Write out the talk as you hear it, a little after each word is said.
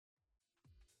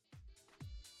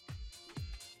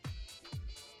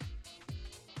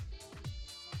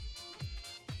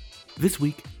This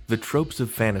week, the tropes of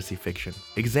fantasy fiction,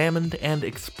 examined and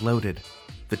exploded.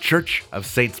 The Church of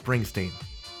St. Springsteen.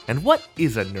 And what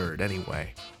is a nerd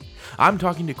anyway? I'm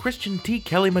talking to Christian T.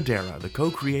 Kelley-Madera, the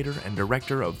co-creator and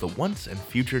director of The Once and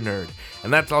Future Nerd,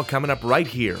 and that's all coming up right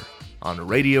here on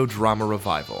Radio Drama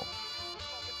Revival.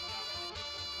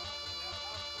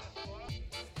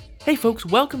 Hey folks,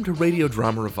 welcome to Radio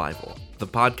Drama Revival, the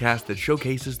podcast that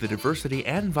showcases the diversity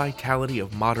and vitality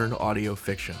of modern audio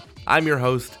fiction. I'm your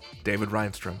host, David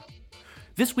Reinstrom.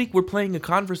 This week we're playing a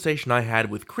conversation I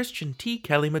had with Christian T.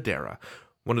 Kelley-Madera,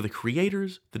 one of the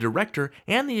creators, the director,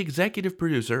 and the executive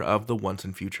producer of The Once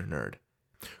and Future Nerd.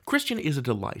 Christian is a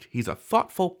delight. He's a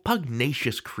thoughtful,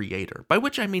 pugnacious creator, by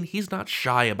which I mean he's not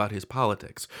shy about his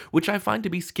politics, which I find to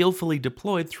be skillfully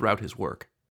deployed throughout his work.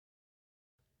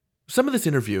 Some of this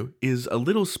interview is a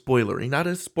little spoilery, not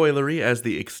as spoilery as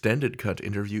the extended cut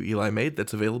interview Eli made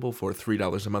that's available for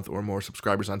 $3 a month or more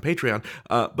subscribers on Patreon,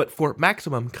 but for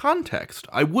maximum context,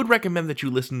 I would recommend that you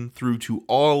listen through to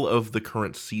all of the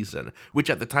current season, which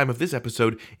at the time of this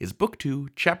episode is Book 2,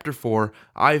 Chapter 4,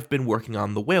 I've Been Working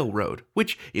on the Whale Road,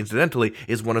 which, incidentally,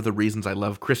 is one of the reasons I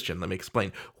love Christian. Let me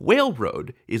explain. Whale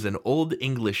Road is an Old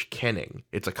English kenning.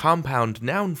 It's a compound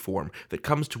noun form that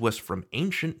comes to us from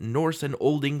ancient Norse and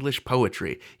Old English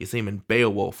poetry. You see them in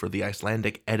Beowulf or the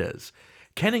Icelandic Eddas.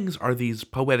 Kennings are these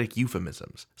poetic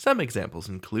euphemisms. Some examples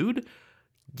include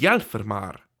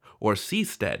Gjalfrmar, or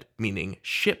seastead, meaning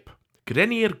ship,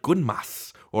 Grenir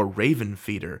Gunmas, or raven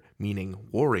feeder, meaning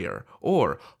warrior,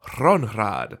 or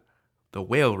Hronrad, the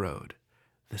whale road,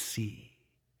 the sea.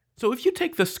 So if you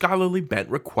take the scholarly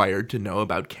bent required to know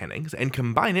about kennings and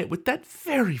combine it with that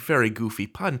very, very goofy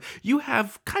pun, you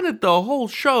have kind of the whole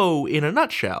show in a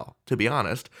nutshell, to be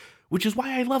honest, which is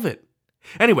why I love it.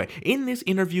 Anyway, in this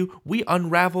interview, we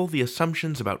unravel the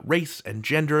assumptions about race and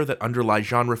gender that underlie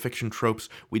genre fiction tropes.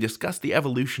 We discuss the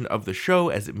evolution of the show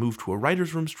as it moved to a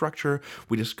writer's room structure.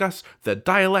 We discuss the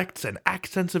dialects and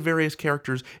accents of various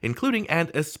characters, including and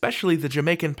especially the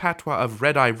Jamaican patois of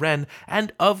Red Eye Wren.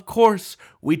 And of course,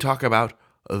 we talk about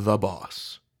the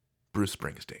boss, Bruce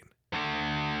Springsteen.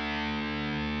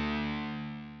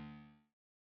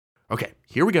 Okay,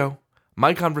 here we go.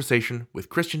 My conversation with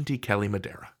Christian T.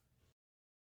 Kelley-Madera.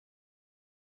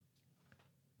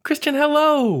 Christian,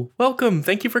 hello! Welcome.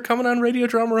 Thank you for coming on Radio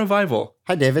Drama Revival.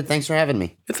 Hi, David. Thanks for having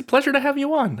me. It's a pleasure to have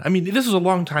you on. I mean, this is a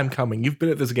long time coming. You've been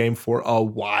at this game for a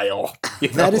while.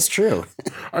 That is true.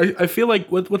 I feel like,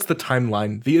 what's the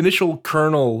timeline? The initial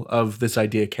kernel of this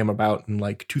idea came about in,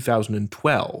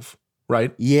 2012,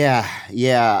 right? Yeah.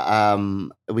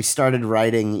 We started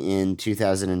writing in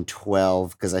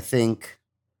 2012 because I think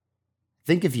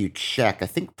if you check, I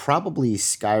think probably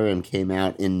Skyrim came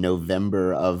out in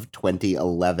November of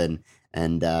 2011,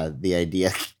 and the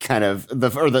idea kind of,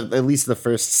 at least the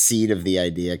first seed of the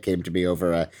idea came to me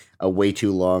over a way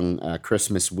too long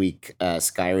Christmas week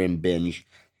Skyrim binge.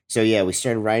 So yeah, we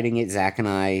started writing it. Zach and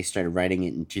I started writing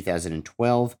it in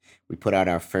 2012. We put out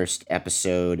our first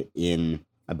episode in,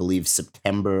 I believe,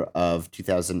 September of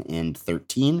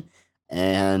 2013.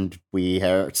 And we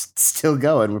are still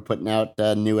going. We're putting out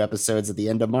new episodes at the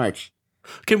end of March.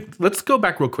 Okay, let's go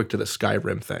back real quick to the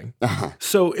Skyrim thing. Uh-huh.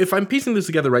 So if I'm piecing this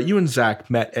together right, you and Zach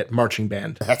met at marching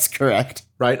band. That's correct.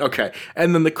 Right? Okay.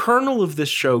 And then the kernel of this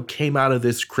show came out of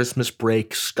this Christmas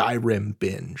break Skyrim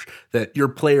binge, that your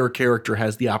player character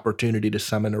has the opportunity to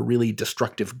summon a really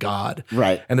destructive god.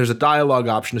 Right. And there's a dialogue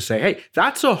option to say, hey,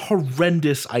 that's a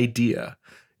horrendous idea.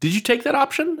 Did you take that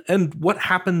option? And what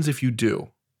happens if you do?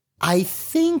 I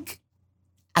think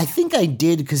I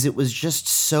did because it was just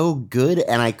so good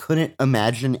and I couldn't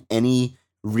imagine any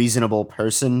reasonable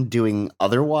person doing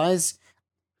otherwise.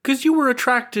 Because you were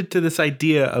attracted to this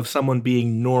idea of someone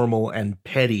being normal and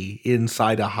petty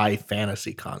inside a high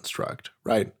fantasy construct,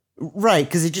 right? Right,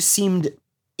 because it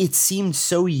seemed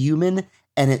so human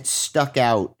and it stuck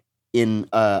out in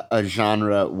a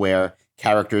genre where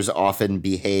characters often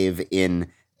behave in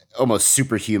almost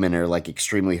superhuman or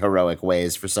extremely heroic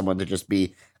ways for someone to just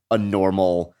be a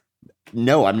normal,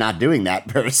 no, I'm not doing that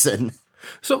person.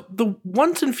 So the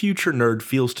Once and Future Nerd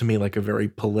feels to me like a very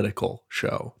political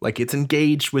show. Like it's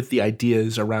engaged with the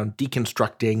ideas around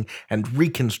deconstructing and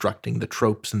reconstructing the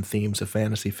tropes and themes of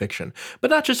fantasy fiction,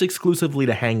 but not just exclusively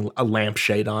to hang a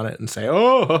lampshade on it and say,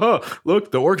 oh,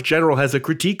 look, the orc general has a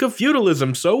critique of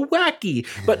feudalism, so wacky,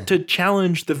 but to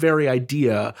challenge the very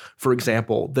idea, for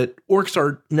example, that orcs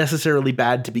are necessarily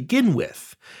bad to begin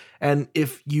with. And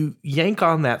if you yank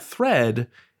on that thread,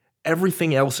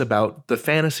 everything else about the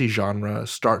fantasy genre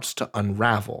starts to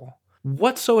unravel.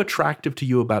 What's so attractive to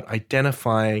you about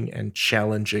identifying and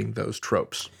challenging those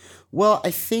tropes? Well,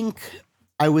 I think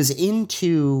I was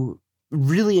into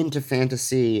really into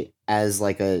fantasy as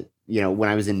like when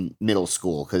I was in middle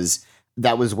school, because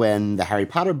that was when the Harry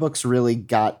Potter books really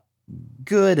got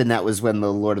good, and that was when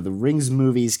the Lord of the Rings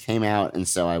movies came out, and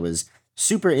so I was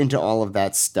super into all of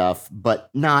that stuff, but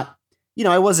not,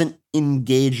 I wasn't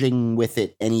engaging with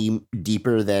it any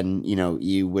deeper than,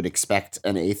 you would expect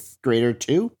an 8th grader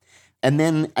to. And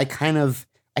then I kind of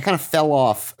fell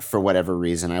off for whatever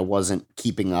reason. I wasn't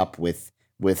keeping up with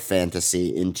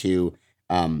fantasy into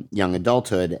young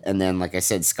adulthood, and then, like I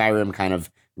said, Skyrim kind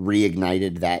of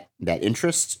reignited that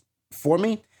interest for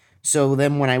me. So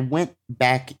then when I went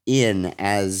back in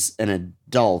as an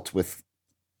adult with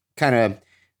kind of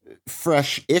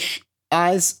fresh-ish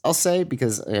eyes, I'll say,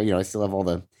 because I still have all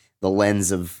the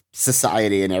lens of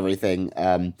society and everything.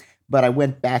 But I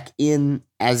went back in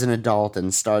as an adult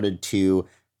and started to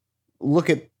look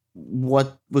at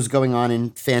what was going on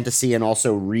in fantasy, and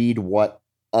also read what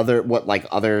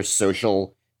other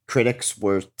social critics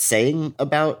were saying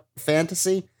about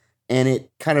fantasy. And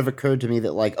it kind of occurred to me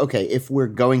that, like, okay, if we're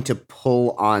going to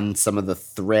pull on some of the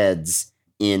threads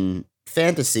in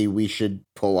fantasy, we should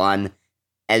pull on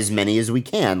as many as we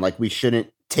can. Like, we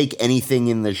shouldn't take anything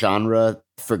in the genre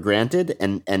for granted,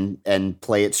 and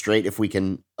play it straight if we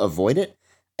can avoid it.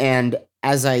 And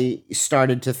as I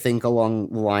started to think along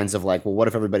the lines of, like, well, what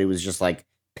if everybody was just, like,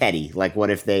 petty? Like, what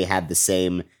if they had the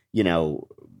same,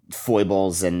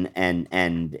 foibles and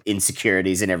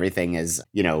insecurities and everything as,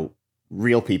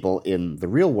 real people in the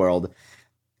real world?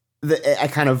 I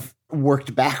kind of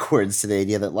worked backwards to the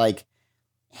idea that, like,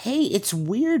 hey, it's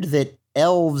weird that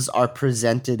elves are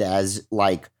presented as,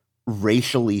 like,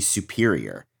 racially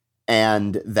superior,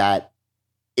 and that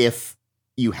if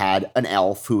you had an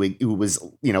elf who was,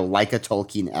 like a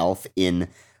Tolkien elf in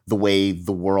the way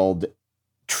the world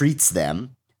treats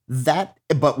them, but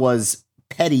was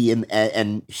petty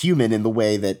and human in the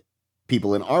way that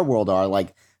people in our world are,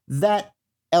 like, that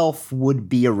elf would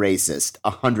be a racist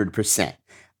 100%.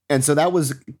 And so that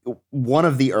was one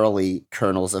of the early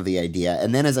kernels of the idea.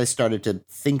 And then as I started to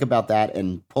think about that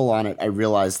and pull on it, I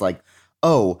realized, like,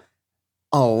 oh,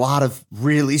 a lot of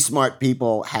really smart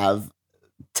people have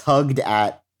tugged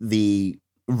at the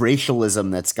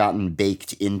racialism that's gotten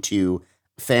baked into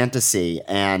fantasy,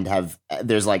 and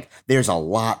there's a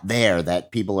lot there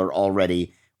that people are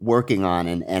already working on,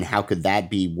 and how could that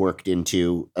be worked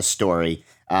into a story?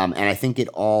 And I think it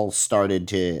all started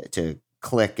to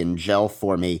click and gel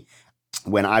for me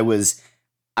when I was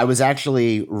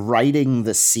actually writing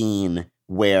the scene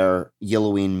where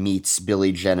Yelloween meets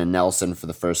Billy, Jen, and Nelson for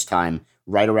the first time,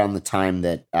 right around the time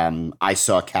that I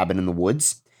saw Cabin in the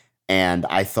Woods. And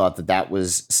I thought that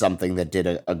was something that did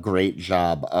a great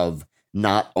job of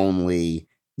not only,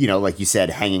 like you said,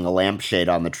 hanging a lampshade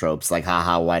on the tropes, like,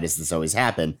 haha, why does this always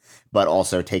happen? But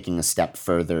also taking a step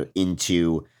further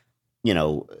into,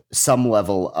 some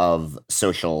level of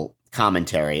social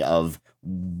commentary of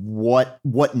what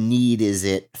need is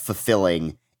it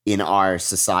fulfilling in our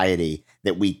society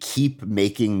that we keep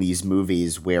making these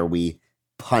movies where we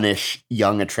punish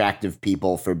young, attractive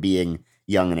people for being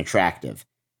young and attractive.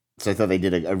 So I thought they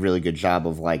did a really good job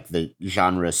of, like, the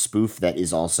genre spoof that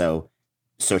is also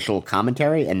social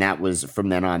commentary. And that was, from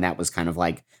then on, that was kind of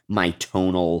like my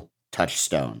tonal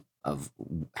touchstone of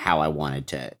how I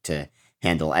wanted to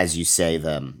handle, as you say,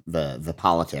 the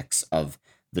politics of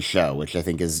the show, which I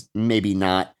think is maybe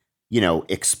not,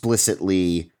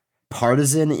 explicitly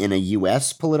partisan in a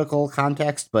U.S. political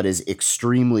context, but is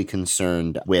extremely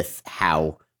concerned with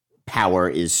how power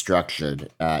is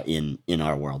structured in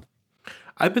our world.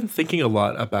 I've been thinking a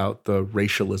lot about the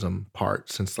racialism part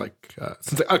since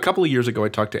a couple of years ago. I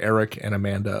talked to Eric and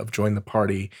Amanda of Join the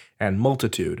Party and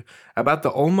Multitude about the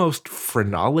almost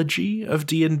phrenology of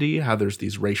D&D, how there's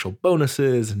these racial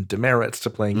bonuses and demerits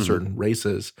to playing certain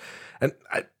races. And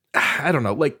I don't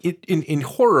know, like in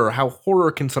horror, how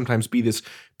horror can sometimes be this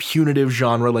punitive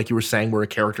genre, like you were saying, where a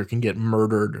character can get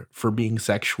murdered for being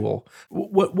sexual.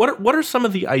 What are some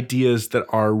of the ideas that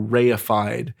are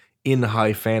reified in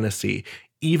high fantasy,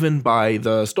 even by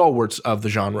the stalwarts of the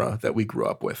genre that we grew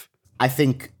up with? I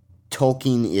think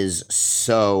Tolkien is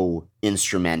so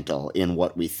instrumental in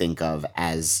what we think of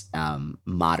as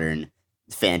modern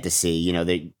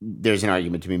fantasy. There's an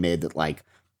argument to be made that, like,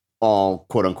 all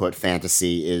quote unquote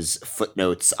fantasy is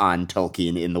footnotes on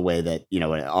Tolkien in the way that,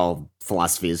 all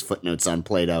philosophy is footnotes on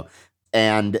Plato.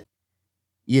 And,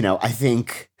 I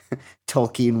think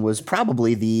Tolkien was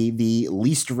probably the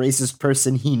least racist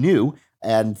person he knew,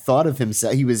 and thought of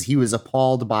himself. He was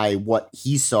appalled by what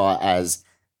he saw as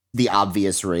the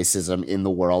obvious racism in the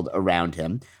world around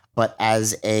him. But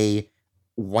as a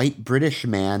white British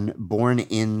man born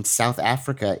in South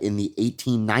Africa in the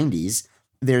 1890s,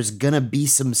 there's going to be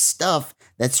some stuff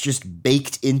that's just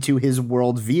baked into his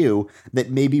worldview that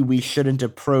maybe we shouldn't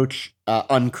approach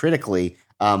uncritically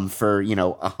for,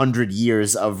 100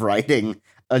 years of writing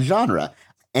a genre.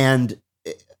 And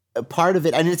part of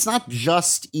it, and it's not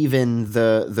just even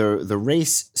the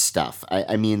race stuff.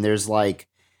 I mean, there's like,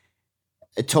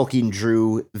 Tolkien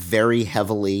drew very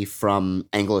heavily from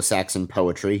Anglo-Saxon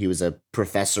poetry. He was a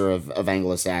professor of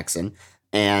Anglo-Saxon,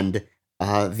 and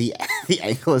the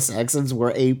Anglo-Saxons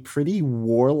were a pretty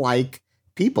warlike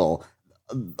people.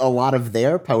 A lot of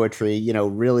their poetry,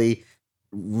 really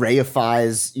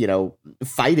reifies,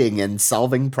 fighting and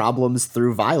solving problems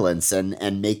through violence,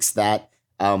 and makes that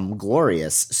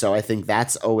glorious. So I think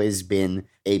that's always been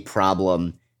a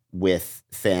problem with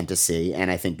fantasy,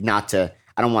 and I think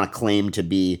I don't want to claim to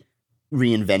be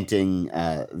reinventing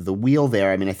the wheel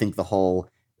there. I mean, I think the whole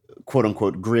quote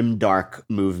unquote grimdark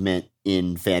movement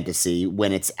in fantasy,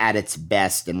 when it's at its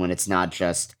best and when it's not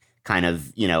just kind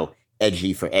of,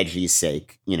 edgy for edgy's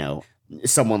sake,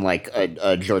 someone like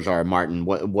George R. R. Martin,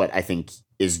 what I think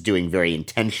is doing very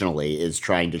intentionally is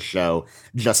trying to show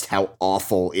just how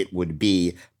awful it would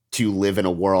be to live in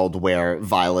a world where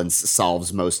violence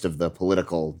solves most of the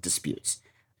political disputes.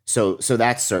 So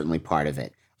that's certainly part of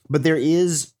it. But there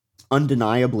is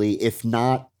undeniably, if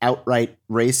not outright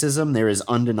racism, there is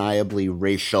undeniably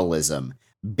racialism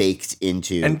baked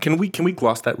into. And can we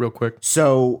gloss that real quick?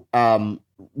 So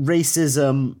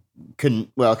racism can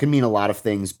mean a lot of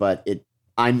things, but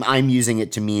I'm using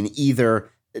it to mean either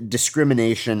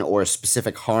discrimination or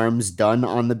specific harms done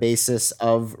on the basis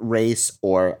of race,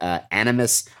 or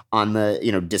animus on the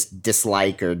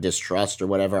dislike or distrust or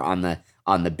whatever on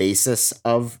the basis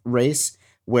of race,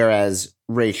 whereas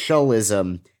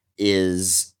racialism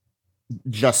is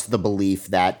just the belief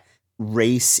that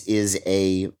race is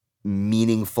a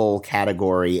meaningful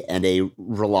category and a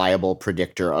reliable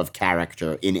predictor of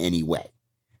character in any way.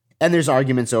 And there's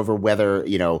arguments over whether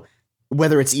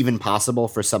it's even possible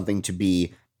for something to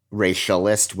be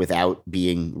racialist without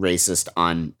being racist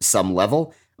on some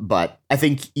level. But I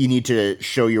think you need to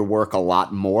show your work a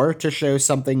lot more to show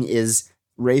something is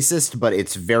racist, but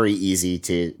it's very easy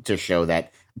to show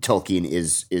that Tolkien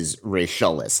is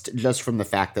racialist, just from the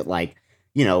fact that,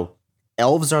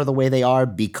 elves are the way they are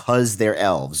because they're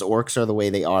elves. Orcs are the way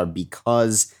they are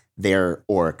because they're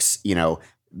orcs.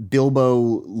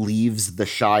 Bilbo leaves the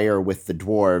Shire with the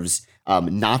dwarves,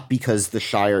 not because the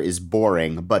Shire is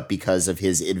boring, but because of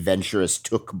his adventurous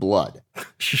took blood.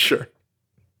 Sure.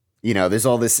 There's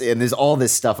all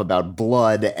this stuff about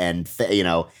blood and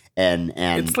and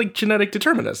it's like genetic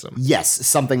determinism. Yes,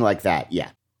 something like that.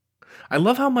 Yeah. I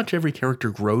love how much every character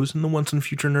grows in the Once and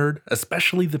Future Nerd,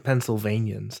 especially the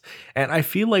Pennsylvanians. And I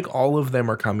feel like all of them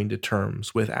are coming to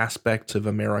terms with aspects of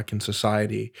American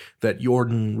society that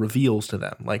Jordan reveals to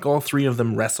them. Like, all three of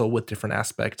them wrestle with different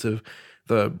aspects of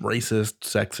the racist,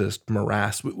 sexist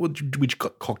morass, which we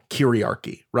call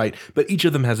kyriarchy, right? But each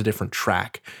of them has a different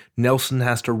track. Nelson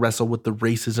has to wrestle with the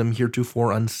racism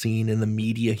heretofore unseen in the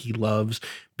media he loves.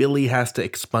 Billy has to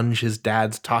expunge his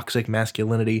dad's toxic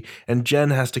masculinity, and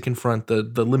Jen has to confront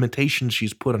the limitations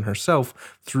she's put on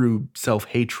herself through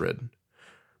self-hatred.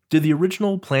 Did the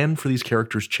original plan for these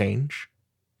characters change?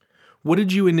 What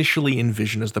did you initially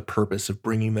envision as the purpose of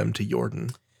bringing them to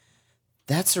Jordan?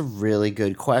 That's a really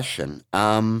good question.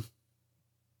 I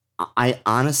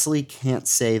honestly can't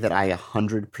say that I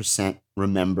 100%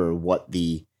 remember what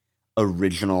the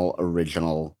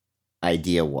original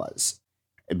idea was,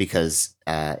 because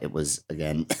it was,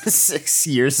 again, 6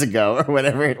 years ago or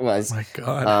whatever it was. Oh my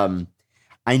God.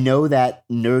 I know that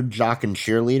Nerd, Jock, and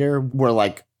Cheerleader were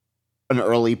like an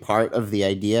early part of the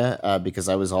idea, because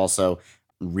I was also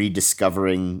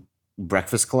rediscovering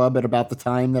Breakfast Club at about the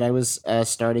time that I was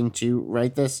starting to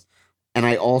write this. And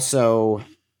I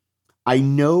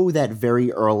know that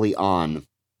very early on,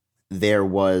 there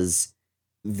was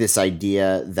this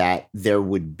idea that there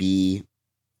would be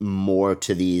more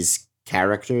to these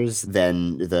characters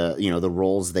than the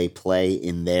roles they play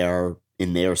in their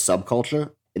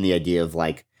subculture, and the idea of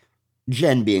like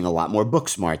Jen being a lot more book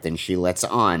smart than she lets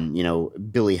on,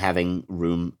 Billy having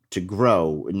room to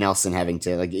grow, Nelson having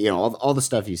to all the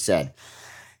stuff you said.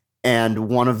 And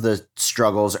one of the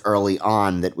struggles early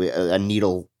on that a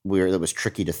needle that was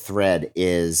tricky to thread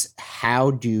is,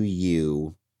 how do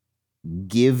you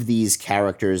give these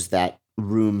characters that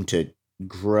room to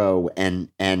grow and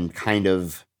kind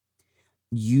of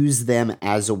use them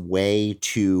as a way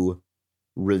to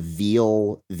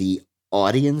reveal the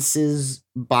audience's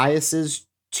biases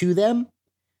to them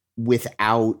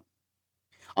without,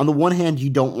 on the one hand, you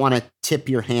don't want to tip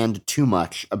your hand too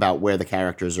much about where the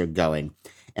characters are going.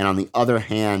 And on the other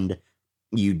hand,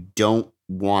 you don't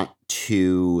want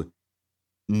to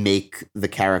make the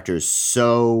characters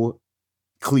so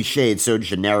cliched, so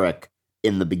generic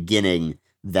in the beginning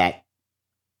that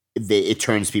it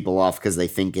turns people off because they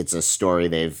think it's a story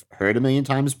they've heard a million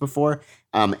times before.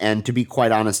 And to be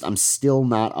quite honest, I'm still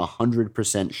not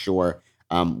 100% sure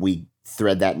we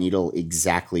thread that needle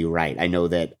exactly right. I know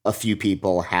that a few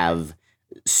people have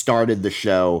started the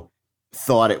show,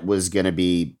 thought it was going to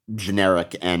be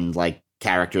generic and like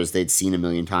characters they'd seen a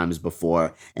million times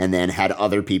before, and then had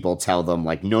other people tell them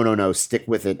like, no, stick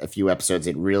with it a few episodes.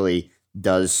 It really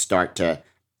does start to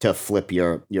flip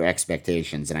your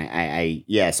expectations. And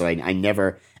I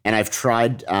never, and I've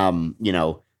tried,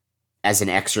 as an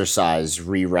exercise,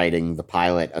 rewriting the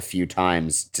pilot a few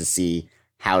times to see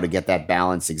how to get that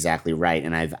balance exactly right.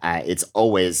 And it's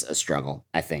always a struggle,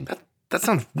 I think. That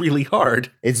sounds really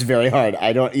hard. It's very hard.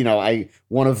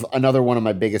 Another one of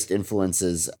my biggest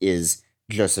influences is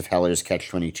Joseph Heller's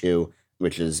Catch-22,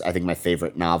 which is, I think, my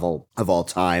favorite novel of all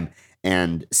time.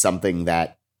 And something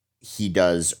that he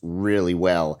does really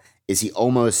well is he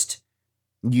almost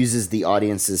uses the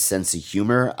audience's sense of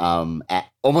humor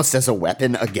almost as a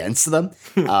weapon against them,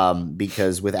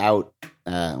 because without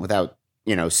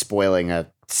spoiling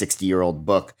a 60-year-old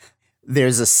book,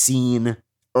 there's a scene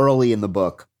early in the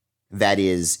book that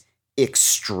is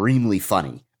extremely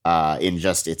funny in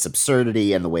just its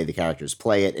absurdity and the way the characters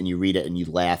play it, and you read it and you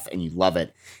laugh and you love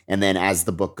it. And then as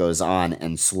the book goes on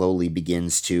and slowly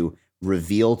begins to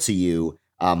reveal to you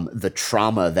the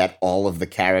trauma that all of the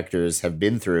characters have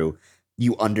been through,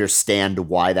 you understand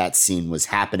why that scene was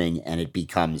happening, and it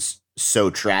becomes so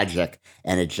tragic,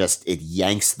 and it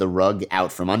yanks the rug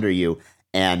out from under you.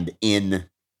 And in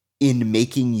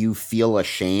making you feel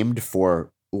ashamed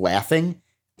for laughing,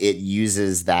 it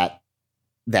uses that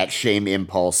shame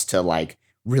impulse to like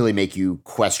really make you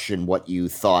question what you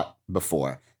thought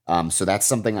before. So that's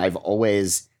something I've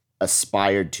always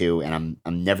aspired to, and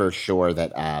I'm never sure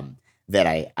that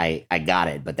I got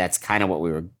it, but that's kind of what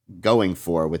we were going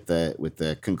for with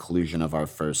the conclusion of our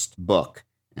first book.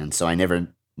 And so I never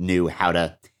knew how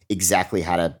to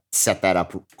set that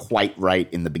up quite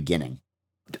right in the beginning.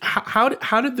 How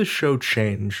did the show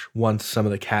change once some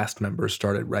of the cast members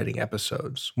started writing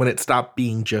episodes, when it stopped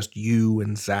being just you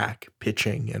and Zach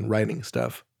pitching and writing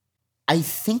stuff? I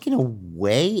think in a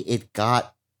way it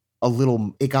got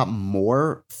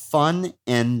more fun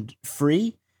and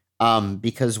free,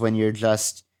 because when you're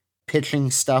just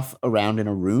pitching stuff around in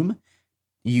a room,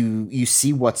 you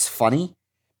see what's funny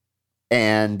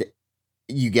and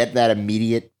you get that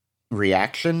immediate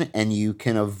reaction, and you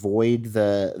can avoid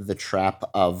the trap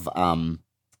of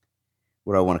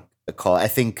what I want to call it. I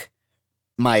think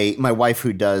my wife,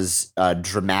 who does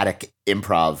dramatic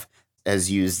improv, has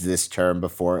used this term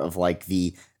before, of like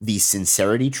the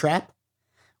sincerity trap,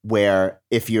 where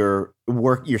if you're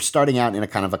starting out in a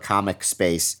kind of a comic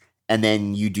space, and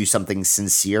then you do something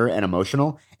sincere and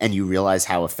emotional, and you realize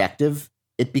how effective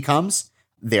it becomes,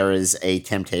 there is a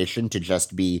temptation to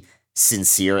just be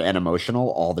sincere and emotional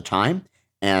all the time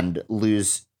and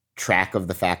lose track of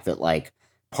the fact that like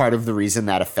part of the reason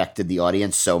that affected the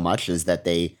audience so much is that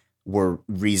they were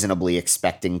reasonably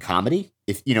expecting comedy,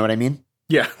 if you know what I mean.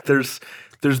 Yeah, there's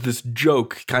this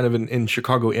joke kind of in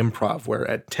Chicago improv where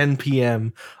at 10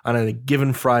 p.m. on a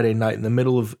given Friday night in the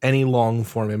middle of any long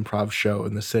form improv show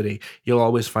in the city, you'll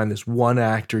always find this one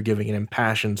actor giving an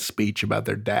impassioned speech about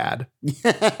their dad.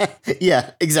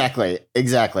 Yeah, exactly.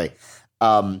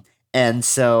 And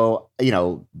so,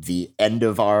 the end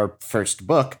of our first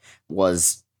book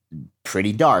was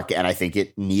pretty dark, and I think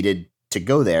it needed to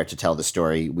go there to tell the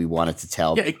story we wanted to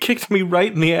tell. Yeah, it kicked me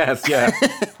right in the ass, yeah.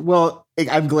 Well,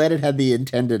 I'm glad it had the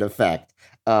intended effect.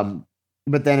 But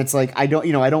then it's like, I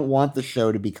don't want the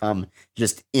show to become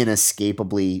just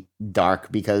inescapably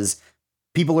dark, because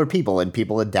people are people, and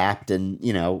people adapt, and,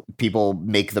 people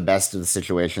make the best of the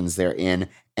situations they're in.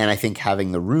 And I think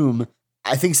having the room,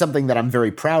 I think something that I'm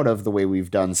very proud of the way we've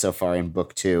done so far in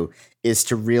book 2 is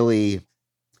to really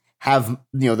have,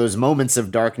 those moments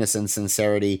of darkness and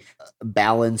sincerity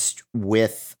balanced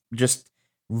with just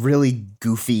really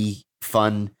goofy,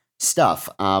 fun stuff.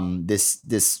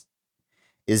 This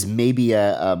is maybe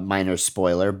a minor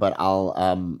spoiler, but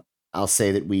I'll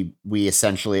say that we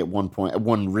essentially at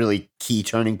one really key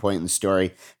turning point in the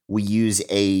story, we use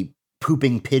a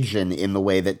pooping pigeon in the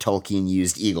way that Tolkien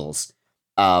used eagles.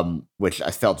 Which I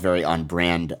felt very on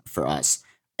brand for us.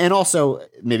 And also,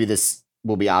 maybe this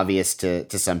will be obvious to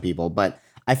some people, but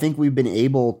I think we've been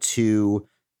able to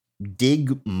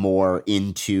dig more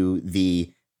into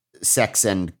the sex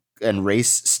and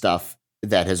race stuff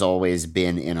that has always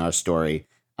been in our story,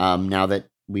 now that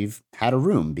we've had a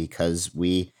room, because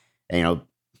we,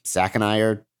 Zach and I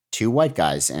are two white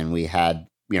guys, and we had,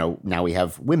 now we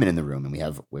have women in the room, and we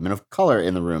have women of color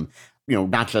in the room,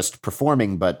 not just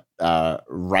performing, but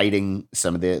writing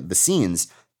some of the scenes.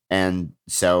 And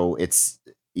so it's,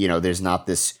 there's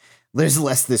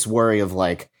less this worry of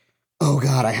like, oh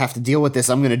God, I have to deal with this.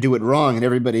 I'm going to do it wrong and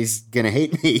everybody's going to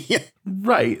hate me.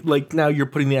 Right. Like now you're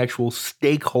putting the actual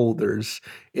stakeholders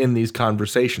in these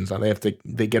conversations. Now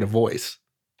they get a voice.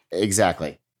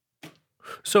 Exactly.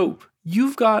 So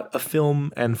you've got a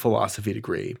film and philosophy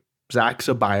degree. Zach's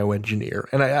a bioengineer.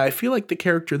 And I feel like the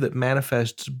character that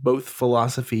manifests both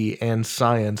philosophy and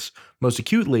science most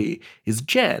acutely is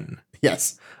Jen.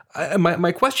 Yes.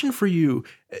 My question for you,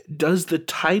 does the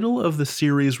title of the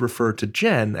series refer to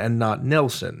Jen and not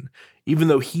Nelson, even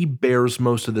though he bears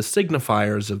most of the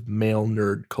signifiers of male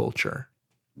nerd culture?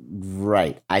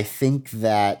 Right. I think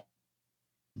that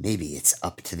maybe it's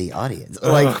up to the audience.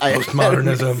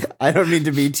 Postmodernism. I don't mean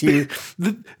to be too...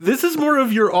 This is more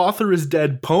of your author is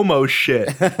dead Pomo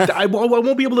shit. I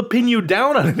won't be able to pin you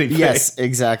down on anything. Yes,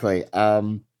 exactly.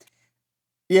 I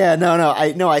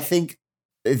think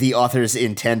the author's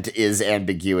intent is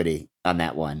ambiguity on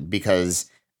that one, because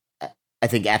I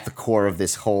think at the core of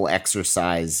this whole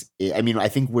exercise, I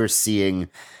think we're seeing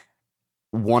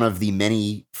one of the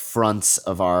many fronts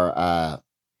of our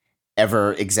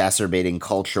ever exacerbating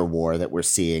culture war that we're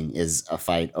seeing is a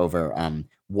fight over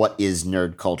what is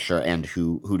nerd culture and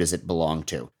who does it belong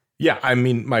to. Yeah,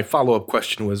 my follow-up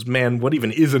question was, man, what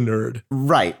even is a nerd?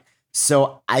 Right.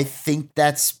 So I think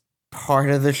that's part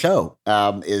of the show,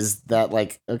 is that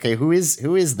like, okay, who is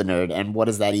the nerd and what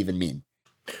does that even mean?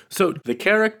 So the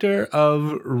character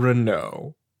of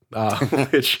Renault,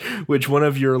 which one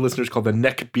of your listeners called the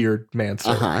neckbeard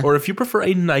mancer, or if you prefer,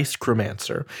 a nice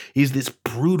chromancer, he's this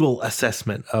brutal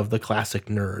assessment of the classic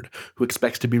nerd who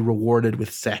expects to be rewarded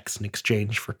with sex in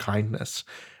exchange for kindness.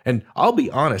 And I'll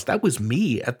be honest, that was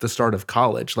me at the start of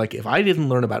college. Like, if I didn't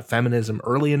learn about feminism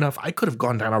early enough, I could have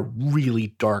gone down a really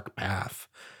dark path.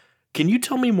 Can you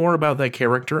tell me more about that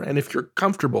character? And if you're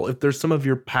comfortable, if there's some of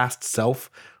your past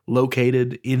self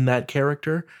located in that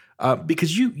character,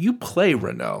 because you play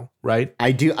Renault, right?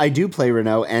 I do play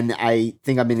Renault, and I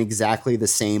think I'm in exactly the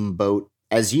same boat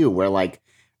as you, where like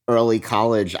early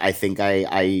college, I think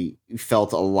I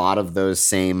felt a lot of those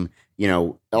same,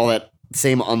 all that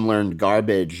same unlearned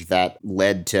garbage that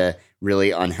led to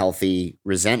really unhealthy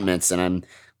resentments. And I'm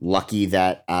lucky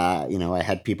that, I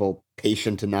had people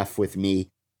patient enough with me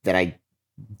that I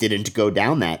didn't go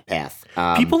down that path.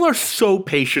 People are so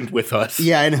patient with us.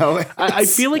 Yeah, I know. I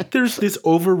feel like there's this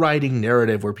overriding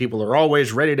narrative where people are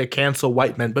always ready to cancel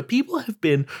white men, but people have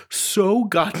been so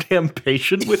goddamn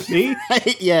patient with me.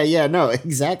 Yeah, no,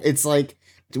 exactly. It's like,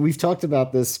 we've talked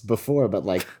about this before, but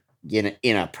like in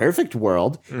a perfect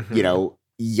world,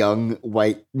 young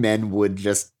white men would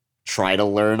just try to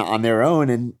learn on their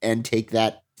own and take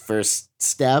that first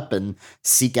step and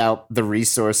seek out the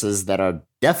resources that are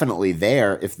definitely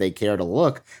there if they care to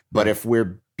look. But if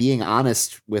we're being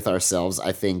honest with ourselves,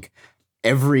 I think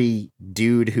every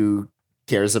dude who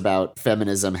cares about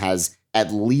feminism has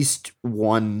at least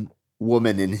one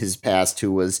woman in his past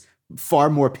who was far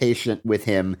more patient with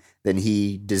him than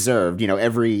he deserved.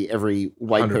 Every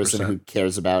white 100%. Person who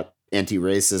cares about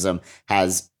anti-racism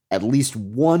has at least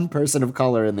one person of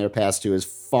color in their past who is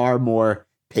far more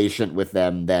patient with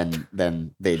them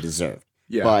than they deserved.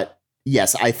 Yeah. But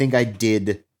yes, I think I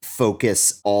did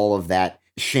focus all of that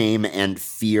shame and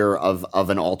fear of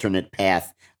an alternate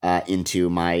path into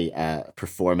my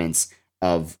performance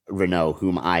of Renault,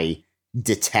 whom I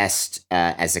detest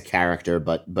as a character,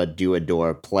 but do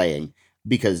adore playing,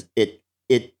 because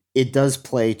it does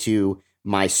play to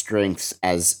my strengths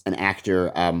as an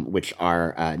actor, which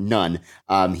are none.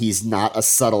 He's not a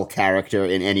subtle character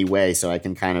in any way, so I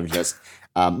can kind of just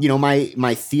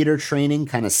my theater training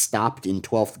kind of stopped in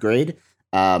 12th grade.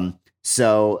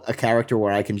 So a character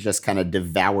where I can just kind of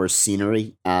devour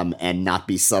scenery and not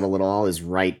be subtle at all is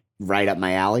right up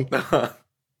my alley.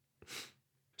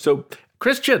 So,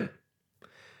 Christian,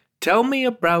 tell me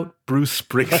about Bruce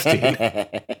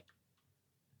Springsteen.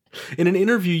 In an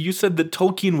interview, you said that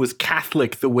Tolkien was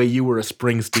Catholic the way you were a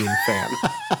Springsteen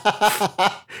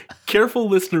fan. Careful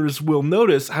listeners will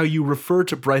notice how you refer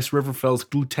to Bryce Riverfell's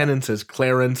lieutenants as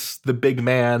Clarence, the big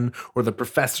man, or the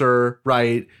professor,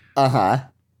 right? Uh-huh.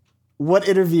 What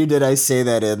interview did I say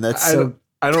that in?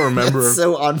 I don't remember. That's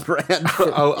so on brand.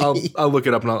 I'll look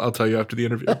it up and I'll tell you after the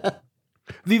interview.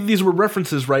 These were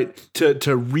references, right,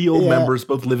 to real members,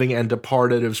 both living and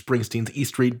departed, of Springsteen's E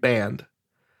Street Band.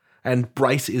 And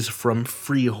Bryce is from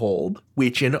Freehold,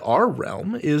 which in our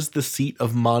realm is the seat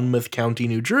of Monmouth County,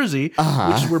 New Jersey,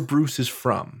 which is where Bruce is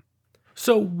from.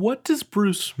 So what does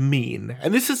Bruce mean?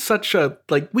 And this is such a,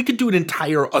 we could do an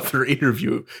entire other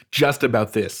interview just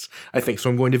about this, I think. So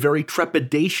I'm going to very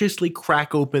trepidatiously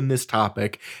crack open this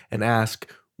topic and ask,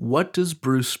 what does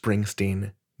Bruce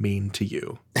Springsteen mean to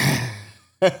you?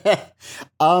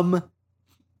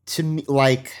 To me,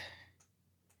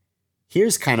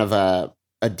 here's kind of a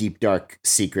deep, dark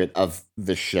secret of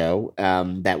the show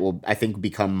that will, I think,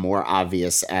 become more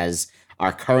obvious as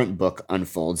our current book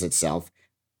unfolds itself.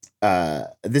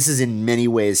 This is in many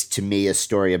ways, to me, a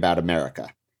story about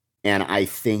America. And I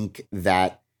think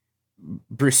that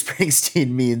Bruce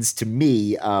Springsteen means to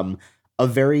me a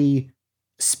very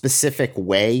specific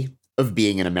way of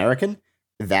being an American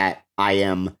that I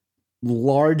am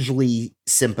largely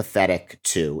sympathetic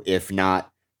to, if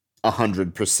not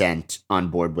 100% on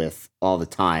board with all the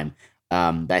time.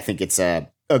 I think it's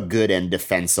a good and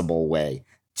defensible way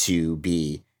to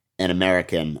be an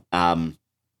American.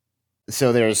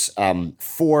 So there's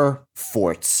 4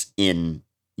 forts in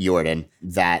Jordan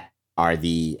that are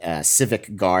the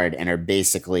civic guard and are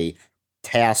basically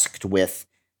tasked with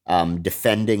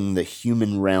defending the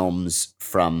human realms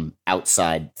from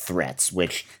outside threats,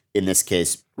 which in this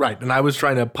case... Right, and I was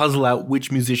trying to puzzle out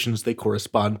which musicians they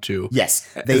correspond to. Yes.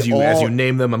 As you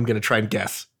name them, I'm going to try and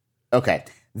guess. Okay.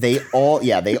 They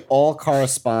all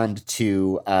correspond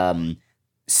to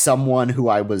someone who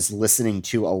I was listening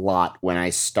to a lot when I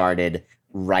started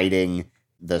writing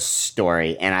the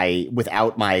story. And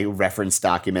without my reference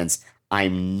documents,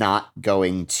 I'm not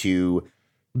going to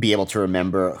be able to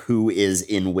remember who is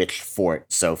in which fort.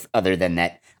 So other than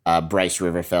that, Bryce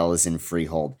Riverfell is in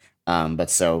Freehold. But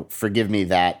so forgive me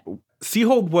that.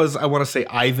 Seahold was, I want to say,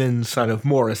 Ivan, son of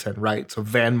Morrison, right? So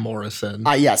Van Morrison.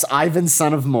 Yes, Ivan,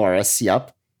 son of Morris.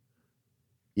 Yep.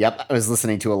 I was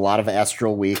listening to a lot of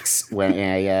Astral Weeks when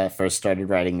I first started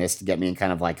writing this to get me in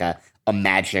kind of like a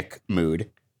magic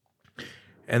mood.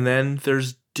 And then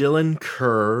there's Dylan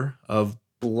Kerr of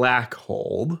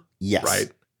Blackhold. Yes.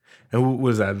 Right. And who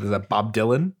was that? Is that Bob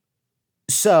Dylan?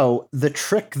 So the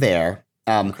trick there,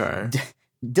 okay.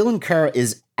 Dylan Kerr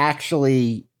is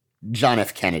actually John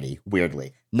F. Kennedy,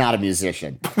 weirdly, not a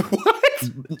musician. What?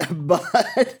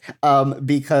 But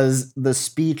because the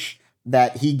speech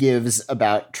that he gives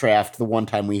about Traft, the one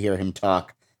time we hear him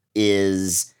talk,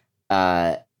 is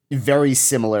very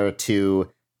similar to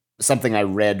something I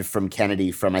read from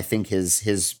Kennedy from, I think,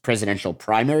 his presidential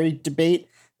primary debate,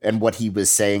 and what he was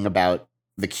saying about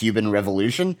the Cuban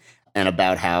Revolution and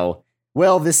about how,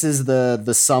 well, this is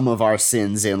the sum of our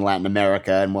sins in Latin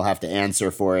America, and we'll have to answer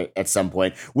for it at some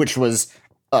point, which was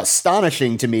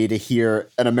astonishing to me to hear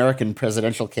an American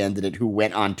presidential candidate who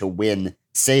went on to win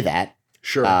say that.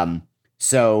 Sure.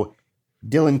 So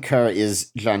Dylan Kerr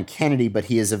is John Kennedy, but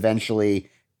he is eventually,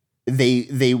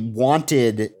 they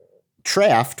wanted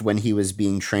Traft, when he was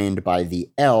being trained by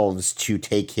the elves, to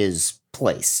take his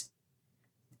place.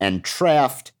 And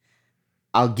Traft,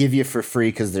 I'll give you for free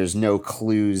because there's no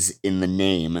clues in the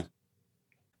name,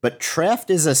 but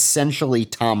Traft is essentially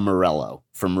Tom Morello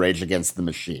from Rage Against the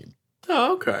Machine.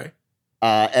 Oh, okay.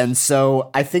 And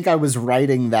so I think I was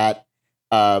writing that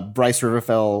Bryce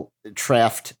Riverfell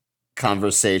Traft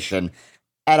conversation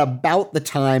at about the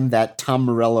time that Tom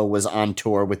Morello was on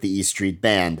tour with the E Street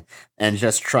Band, and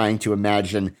just trying to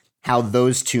imagine how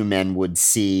those two men would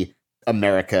see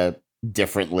America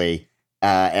differently,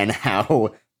 and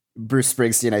how Bruce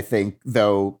Springsteen, I think,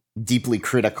 though deeply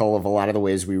critical of a lot of the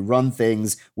ways we run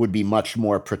things, would be much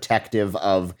more protective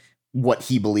of what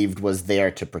he believed was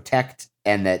there to protect,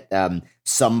 and that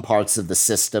some parts of the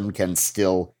system can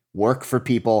still work for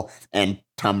people, and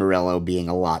Tom Morello being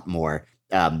a lot more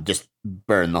just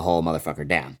burn the whole motherfucker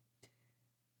down.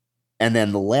 And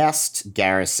then the last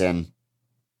garrison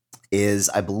is,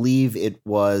 I believe it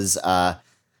was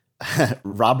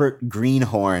Robert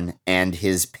Greenhorn and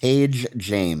his page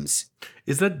James.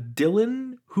 Is that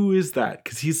Dylan? Who is that?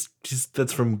 Because he's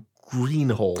that's from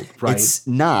Greenhold, right? It's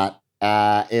not.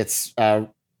 It's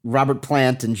Robert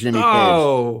Plant and Jimmy Page.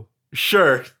 Oh,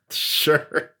 sure.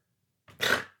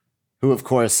 Who, of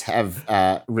course, have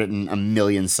written a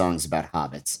million songs about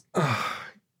hobbits. Oh,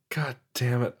 God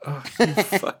damn it. Oh, you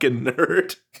fucking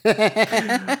nerd.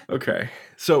 Okay.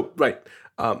 So, right.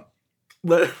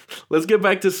 Let's get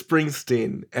back to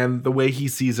Springsteen and the way he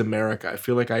sees America. I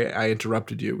feel like I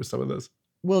interrupted you with some of this.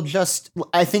 Well,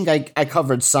 I think I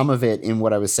covered some of it in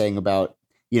what I was saying about,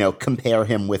 compare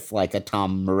him with like a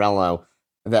Tom Morello,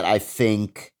 that I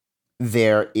think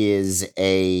there is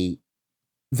a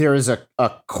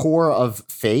core of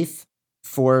faith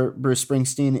for Bruce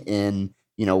Springsteen in,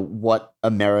 what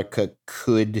America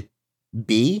could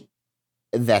be,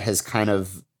 that has kind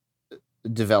of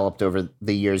developed over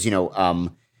the years.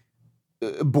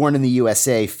 Born in the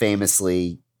USA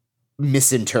famously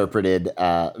misinterpreted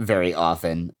very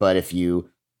often, but if you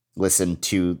listen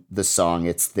to the song,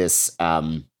 it's this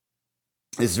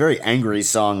this very angry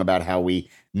song about how we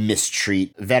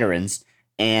mistreat veterans.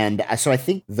 And so I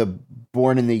think the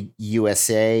Born in the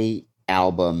USA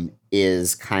album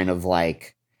is kind of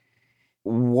like,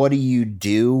 what do you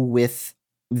do with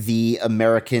the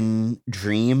American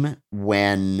dream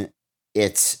when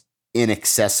it's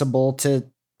inaccessible to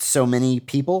so many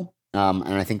people? And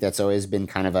I think that's always been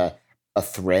kind of a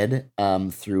thread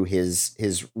through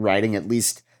his writing, at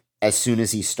least as soon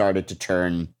as he started to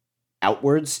turn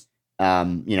outwards,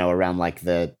 around like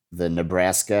the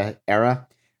Nebraska era.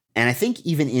 And I think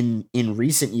even in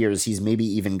recent years, he's maybe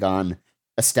even gone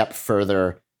a step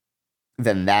further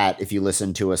than that. If you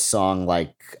listen to a song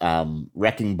like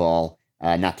Wrecking Ball,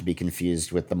 not to be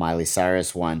confused with the Miley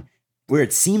Cyrus one, where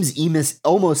it seems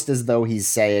almost as though he's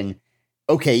saying,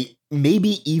 okay,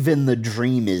 maybe even the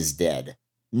dream is dead.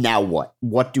 Now what?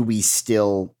 What do we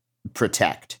still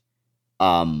protect?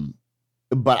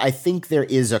 But I think there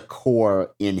is a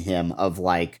core in him of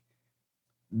like,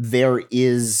 there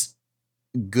is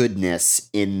goodness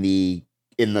in the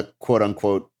quote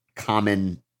unquote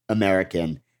common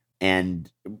American.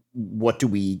 And what do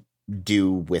we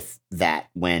do with that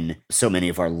when so many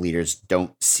of our leaders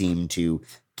don't seem to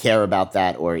care about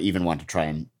that or even want to try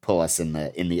and pull us in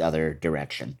the other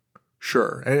direction?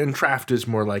 Sure. And Traft is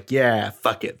more like, yeah,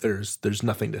 fuck it. There's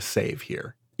nothing to save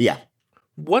here. Yeah.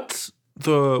 What's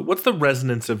the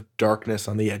resonance of Darkness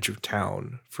on the Edge of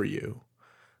Town for you?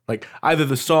 Like either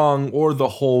the song or the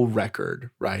whole record,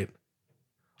 right?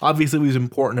 Obviously, it was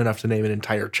important enough to name an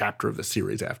entire chapter of the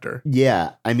series after.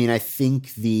 Yeah, I mean, I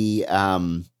think the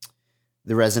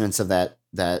resonance of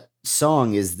that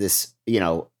song is this.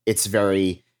 It's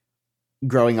very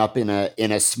growing up in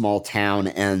a small town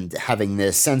and having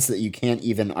this sense that you can't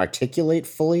even articulate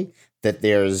fully that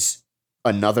there's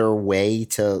another way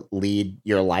to lead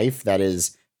your life that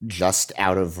is just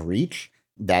out of reach,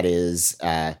 that is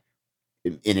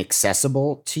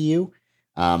inaccessible to you.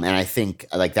 And I think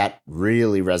like that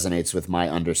really resonates with my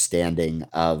understanding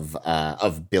of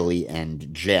Billy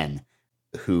and Jen,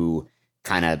 who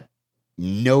kind of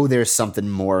know there's something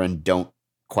more and don't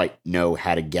quite know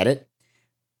how to get it.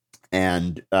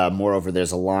 And moreover,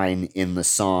 there's a line in the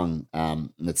song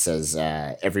that says,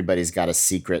 everybody's got a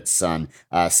secret, son,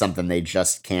 something they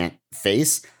just can't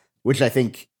face, which I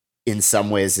think in some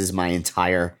ways is my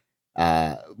entire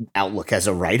outlook as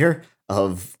a writer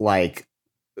of like,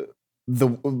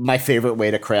 my favorite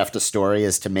way to craft a story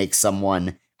is to make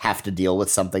someone have to deal with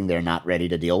something they're not ready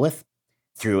to deal with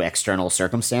through external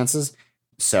circumstances.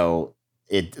 So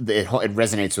it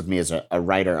resonates with me as a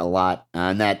writer a lot.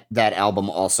 And that album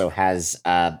also has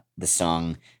the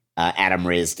song Adam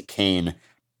Raised Cain,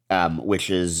 which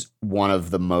is one of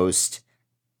the most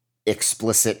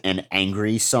explicit and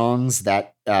angry songs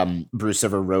that Bruce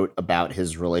ever wrote about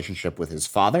his relationship with his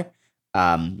father.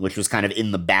 Which was kind of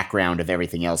in the background of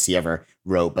everything else he ever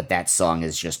wrote. But that song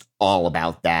is just all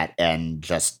about that and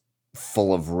just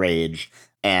full of rage.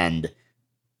 And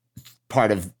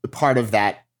part of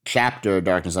that chapter,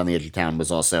 Darkness on the Edge of Town,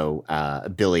 was also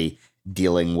Billy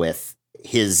dealing with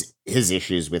his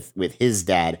issues with his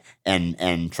dad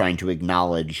and trying to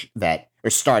acknowledge that, or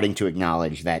starting to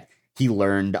acknowledge that he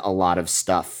learned a lot of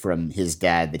stuff from his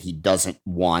dad that he doesn't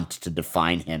want to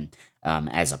define him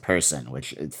as a person,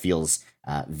 which it feels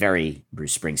very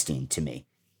Bruce Springsteen to me.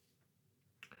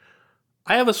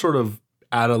 I have a sort of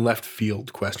out of left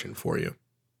field question for you.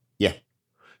 Yeah.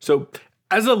 So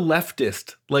as a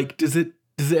leftist, like, does it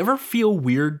ever feel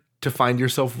weird to find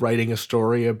yourself writing a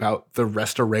story about the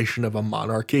restoration of a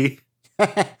monarchy?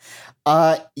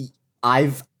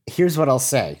 Here's what I'll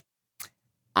say.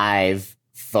 I've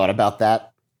thought about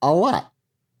that a lot.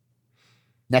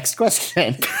 Next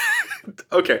question.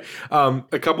 Okay.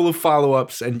 A couple of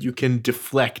follow-ups, and you can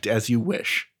deflect as you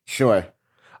wish. Sure.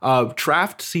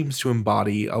 Traft seems to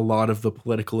embody a lot of the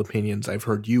political opinions I've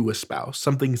heard you espouse,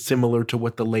 something similar to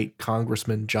what the late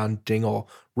Congressman John Dingell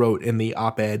wrote in the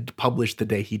op-ed published the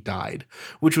day he died,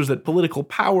 which was that political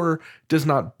power does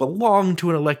not belong to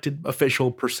an elected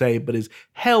official per se, but is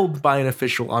held by an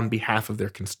official on behalf of their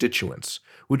constituents,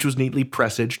 which was neatly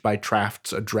presaged by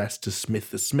Traft's address to Smith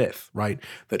the Smith, right?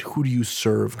 That who do you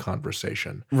serve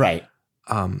conversation. Right.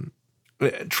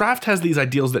 Traft has these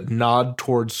ideals that nod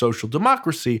towards social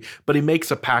democracy, but he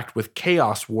makes a pact with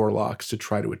chaos warlocks to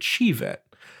try to achieve it.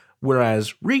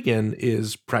 Whereas Regan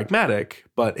is pragmatic,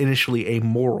 but initially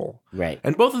amoral. Right.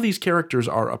 And both of these characters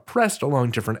are oppressed along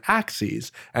different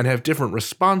axes and have different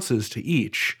responses to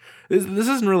each. This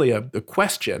isn't really a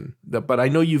question, but I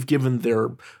know you've given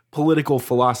their political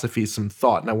philosophy some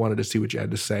thought, and I wanted to see what you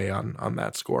had to say on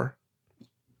that score.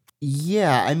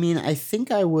 Yeah, I mean, I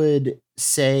think I would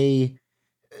say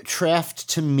Traft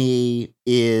to me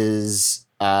is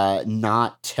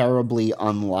not terribly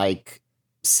unlike,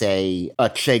 say, a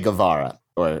Che Guevara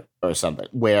or something,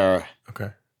 where Okay.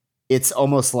 it's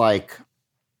almost like,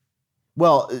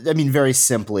 well, I mean, very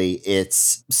simply,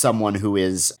 it's someone who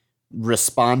is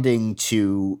responding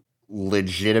to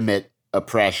legitimate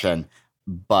oppression,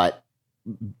 but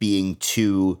being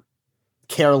too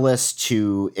careless,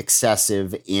 too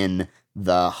excessive in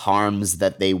the harms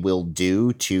that they will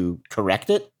do to correct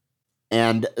it.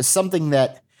 And something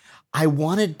that I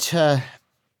wanted to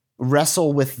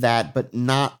wrestle with that, but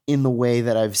not in the way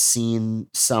that I've seen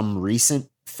some recent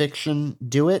fiction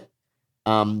do it.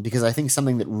 Because I think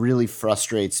something that really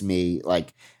frustrates me,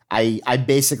 like I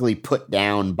basically put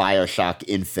down BioShock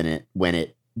Infinite when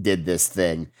it did this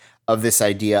thing of this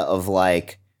idea of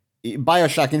like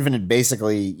BioShock Infinite,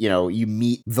 basically, you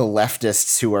meet the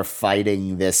leftists who are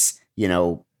fighting this,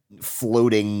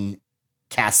 floating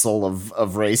castle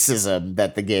of racism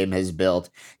that the game has built.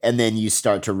 And then you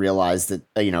start to realize that,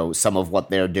 some of what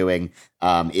they're doing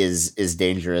is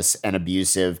dangerous and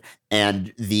abusive.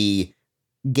 And the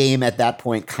game at that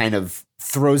point kind of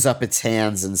throws up its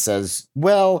hands and says,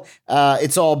 well,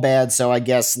 it's all bad, so I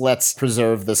guess let's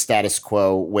preserve the status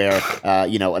quo where,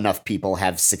 enough people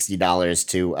have $60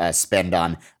 to spend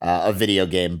on a video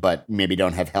game, but maybe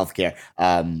don't have healthcare.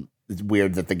 It's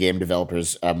weird that the game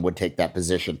developers would take that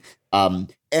position.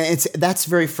 And that's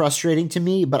very frustrating to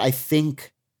me, but I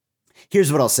think,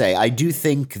 here's what I'll say. I do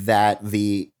think that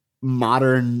the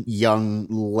modern young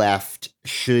left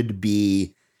should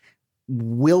be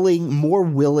more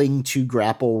willing to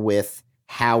grapple with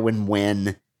how and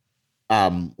when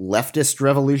leftist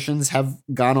revolutions have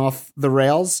gone off the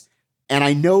rails. And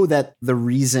I know that the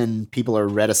reason people are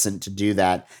reticent to do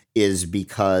that is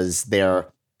because they're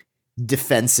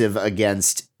defensive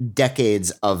against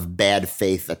decades of bad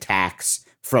faith attacks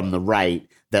from the right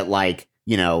that, like,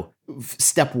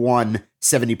 step one,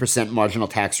 70% marginal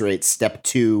tax rate, step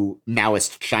two,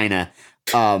 Maoist China,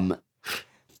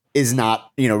 is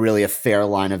not, really a fair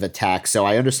line of attack. So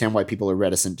I understand why people are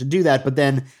reticent to do that. But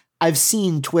then I've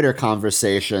seen Twitter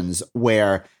conversations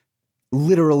where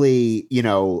literally,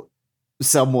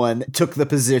 someone took the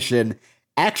position,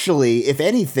 actually, if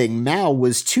anything, Mao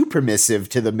was too permissive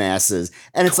to the masses.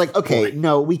 And it's like, okay,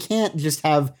 no, we can't just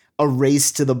have a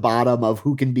race to the bottom of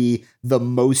who can be the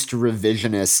most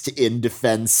revisionist in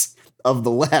defense of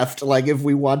the left. Like, if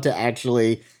we want to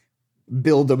actually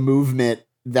build a movement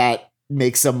that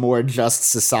makes a more just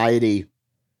society,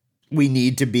 we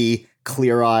need to be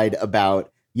clear-eyed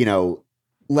about,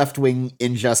 left-wing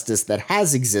injustice that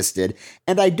has existed.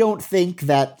 And I don't think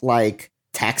that, like,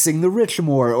 taxing the rich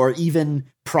more or even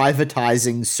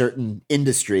privatizing certain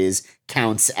industries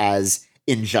counts as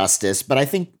injustice. But I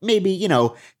think maybe,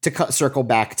 to circle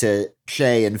back to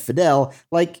Che and Fidel,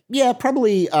 like, yeah,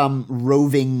 probably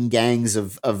roving gangs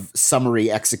of summary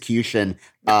execution,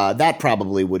 that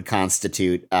probably would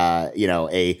constitute,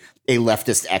 a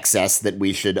leftist excess that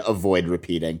we should avoid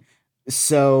repeating.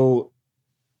 So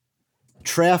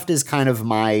Traft is kind of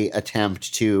my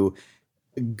attempt to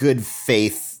good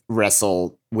faith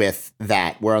wrestle with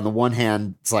that, where on the one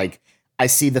hand, it's like, I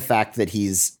see the fact that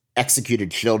he's executed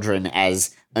children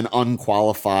as an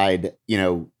unqualified,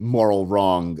 moral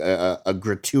wrong, a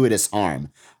gratuitous harm.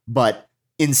 But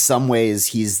in some ways,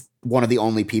 he's one of the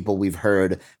only people we've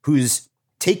heard who's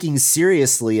taking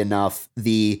seriously enough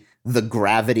the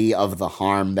gravity of the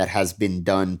harm that has been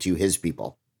done to his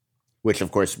people, which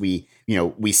of course we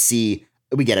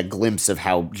get a glimpse of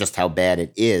how bad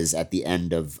it is at the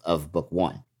end of book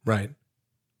one. Right.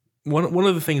 One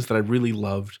of the things that I really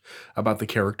loved about the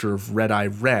character of Red-Eye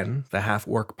Wren, the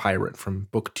half-orc pirate from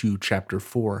Book 2, Chapter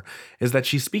 4, is that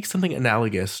she speaks something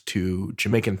analogous to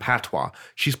Jamaican patois.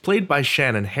 She's played by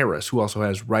Shannon Harris, who also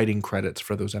has writing credits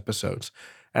for those episodes.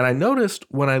 And I noticed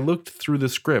when I looked through the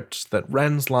scripts that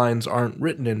Wren's lines aren't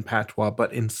written in patois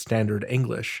but in standard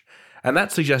English. And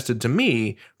that suggested to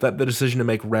me that the decision to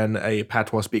make Wren a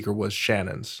patois speaker was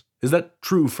Shannon's. Is that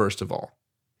true, first of all?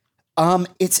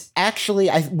 It's actually,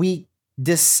 we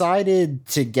decided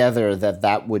together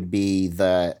that would be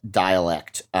the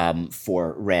dialect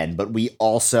for Wren, but we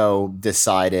also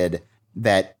decided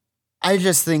that I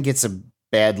just think it's a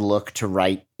bad look to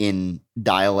write in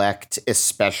dialect,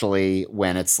 especially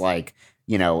when it's like,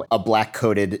 a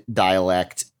black-coded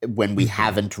dialect, when we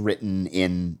haven't written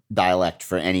in dialect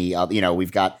for any other,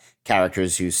 we've got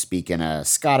characters who speak in a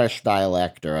Scottish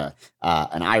dialect or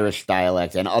an Irish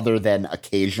dialect, and other than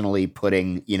occasionally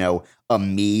putting, a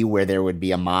me where there would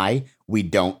be a my, we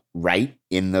don't write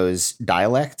in those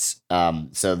dialects.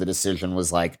 So the decision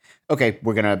was like, okay,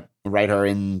 we're gonna write her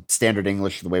in standard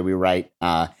English the way we write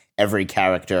every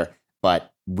character,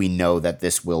 but we know that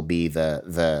this will be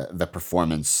the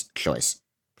performance choice.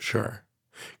 Sure.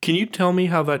 Can you tell me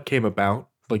how that came about?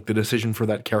 Like the decision for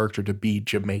that character to be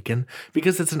Jamaican?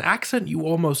 Because it's an accent you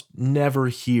almost never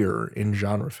hear in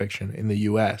genre fiction in the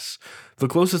US. The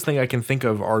closest thing I can think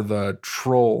of are the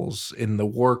trolls in the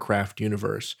Warcraft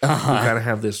universe, who kind of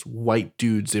have this white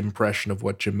dude's impression of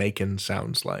what Jamaican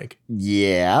sounds like.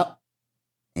 Yeah.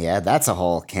 Yeah, that's a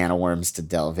whole can of worms to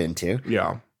delve into.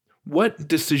 Yeah. What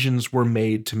decisions were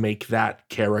made to make that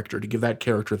character, to give that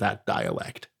character that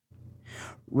dialect?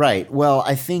 Right. Well,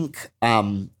 I think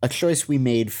a choice we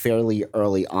made fairly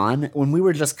early on when we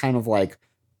were just kind of like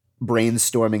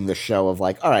brainstorming the show of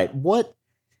like, all right, what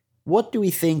do we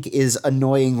think is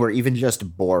annoying or even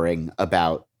just boring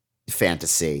about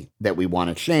fantasy that we want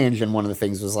to change? And one of the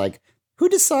things was like, who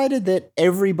decided that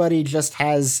everybody just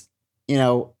has,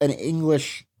 an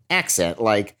English accent?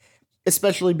 Like,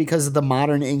 especially because the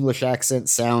modern English accent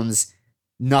sounds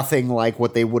nothing like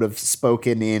what they would have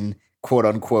spoken in quote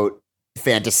unquote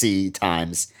fantasy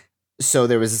times. So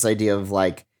there was this idea of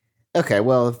like, okay,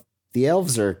 well, if the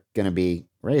elves are going to be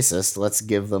racist, let's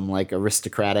give them like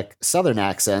aristocratic Southern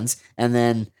accents. And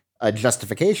then a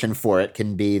justification for it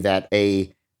can be that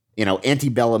a,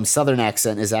 antebellum Southern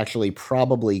accent is actually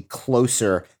probably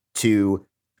closer to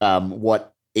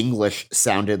what English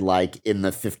sounded like in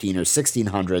the 15 or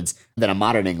 1600s than a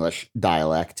modern English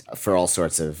dialect for all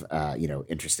sorts of,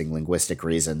 interesting linguistic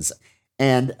reasons.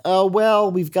 And,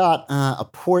 we've got a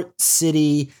port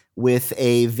city with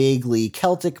a vaguely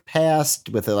Celtic past,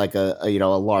 with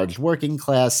a large working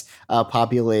class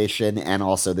population, and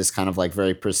also this kind of like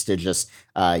very prestigious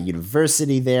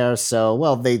university there.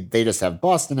 So, they just have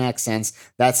Boston accents.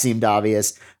 That seemed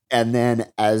obvious. And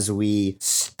then as we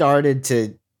started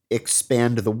to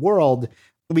expand the world,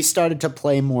 we started to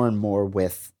play more and more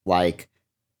with like,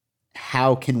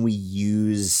 how can we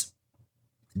use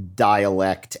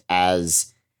dialect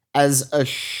as a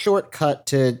shortcut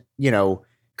to,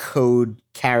 code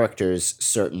characters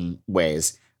certain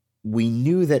ways. We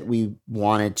knew that we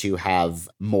wanted to have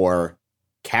more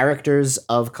characters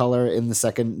of color in the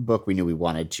second book. We knew we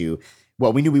wanted to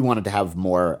have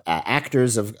more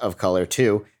actors of color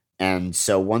too. And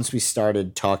so once we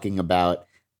started talking about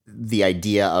the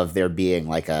idea of there being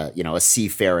like a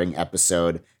seafaring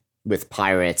episode with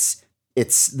pirates,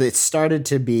 it started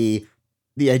to be,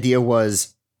 the idea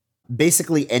was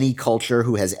basically any culture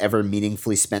who has ever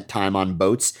meaningfully spent time on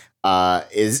boats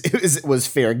was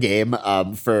fair game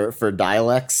for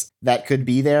dialects that could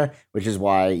be there, which is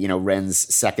why Ren's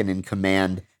second in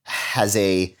command has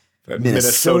a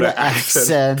Minnesota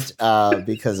accent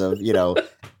because of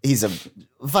he's a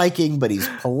Viking, but he's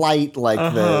polite like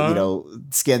the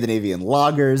Scandinavian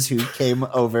loggers who came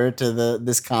over to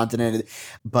this continent.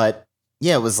 But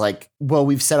yeah, it was like, well,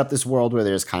 we've set up this world where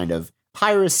there's kind of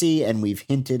piracy, and we've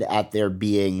hinted at there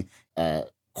being a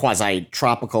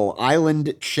quasi-tropical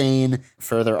island chain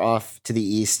further off to the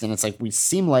east, and it's like we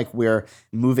seem like we're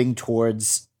moving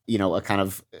towards a kind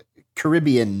of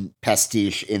Caribbean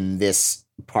pastiche in this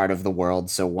part of the world,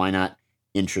 so why not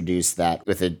introduce that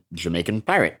with a Jamaican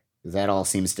pirate? That all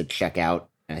seems to check out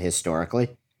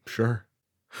historically. Sure.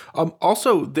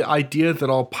 Also, the idea that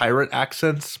all pirate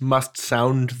accents must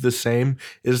sound the same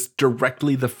is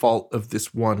directly the fault of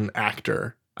this one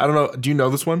actor. I don't know. Do you know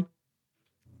this one?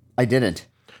 I didn't.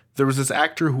 There was this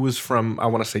actor who was from, I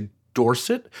want to say,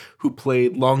 Dorset, who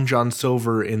played Long John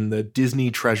Silver in the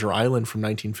Disney Treasure Island from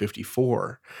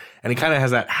 1954. And he kind of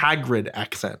has that Hagrid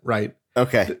accent, right?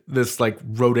 Okay. This like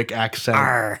rhotic accent.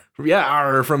 Arr. Yeah,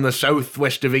 arr, from the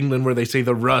southwest of England where they say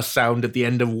the ruh sound at the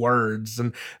end of words.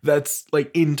 And that's like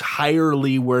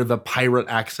entirely where the pirate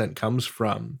accent comes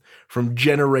from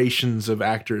generations of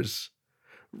actors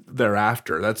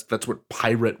thereafter. That's what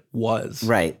pirate was.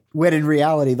 Right. When in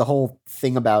reality, the whole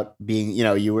thing about being,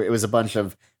 it was a bunch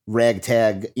of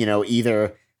ragtag,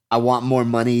 either I want more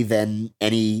money than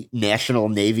any national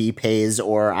navy pays,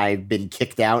 or I've been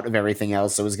kicked out of everything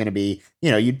else. So it was going to be,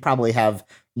 you'd probably have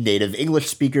native English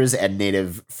speakers and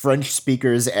native French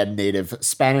speakers and native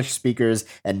Spanish speakers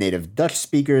and native Dutch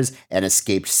speakers and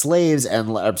escaped slaves and,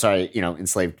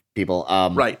 enslaved people.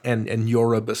 Right. And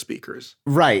Yoruba speakers.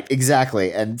 Right.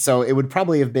 Exactly. And so it would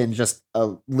probably have been just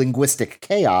a linguistic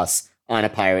chaos on a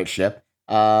pirate ship.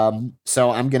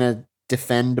 So I'm going to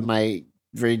defend my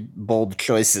very bold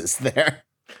choices there.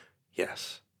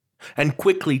 Yes. And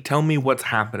quickly tell me what's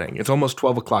happening. It's almost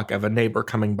 12 o'clock. I have a neighbor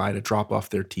coming by to drop off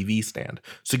their TV stand.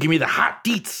 So give me the hot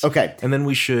deets. Okay. And then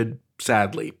we should,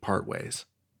 sadly, part ways.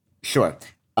 Sure.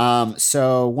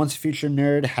 So Once a Future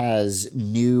Nerd has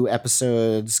new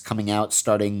episodes coming out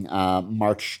starting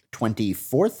March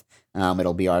 24th.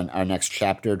 It'll be our next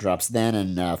chapter drops then,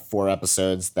 and 4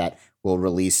 episodes that will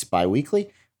release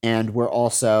bi-weekly. And we're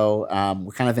also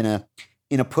we're kind of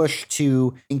in a push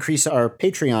to increase our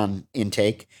Patreon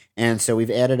intake. And so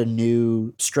we've added a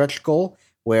new stretch goal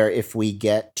where if we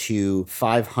get to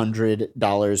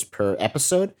 $500 per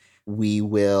episode, we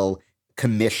will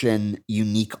commission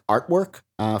unique artwork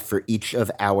for each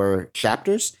of our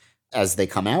chapters as they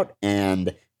come out.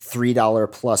 And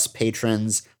 $3 plus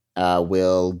patrons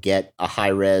will get a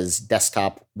high-res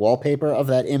desktop wallpaper of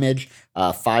that image.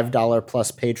 $5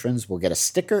 plus patrons will get a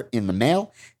sticker in the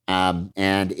mail.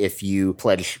 And if you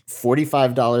pledge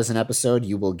 $45 an episode,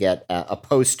 you will get a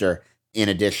poster in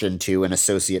addition to an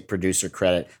associate producer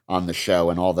credit on the show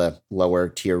and all the lower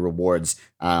tier rewards.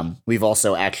 We've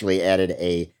also actually added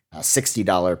a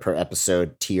 $60 per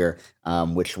episode tier,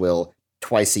 which will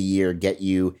twice a year get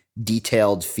you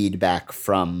detailed feedback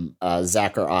from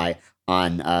Zach or I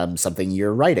on something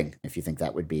you're writing, if you think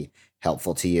that would be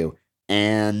helpful to you.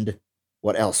 And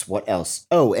what else?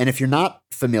 Oh, and if you're not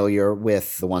familiar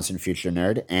with the Once and Future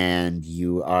Nerd and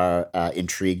you are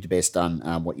intrigued based on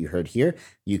what you heard here,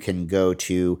 you can go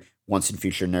to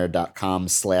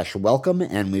onceandfuturenerd.com/welcome,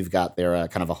 and we've got there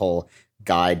kind of a whole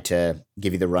guide to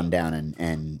give you the rundown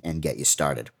and get you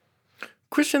started.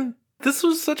 Christian, this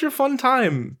was such a fun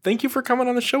time. Thank you for coming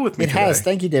on the show with me today. It has.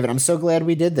 Thank you, David. I'm so glad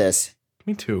we did this.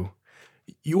 Me too.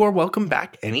 You are welcome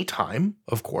back anytime,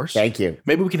 of course. Thank you.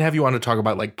 Maybe we can have you on to talk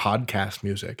about like podcast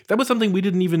music. That was something we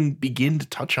didn't even begin to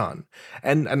touch on.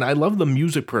 And I love the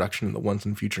music production in the Once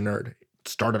and Future Nerd. It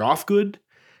started off good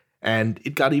and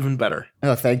it got even better.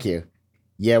 Oh, thank you.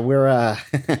 Yeah, we're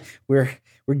we're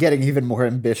getting even more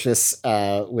ambitious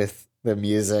with the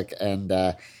music,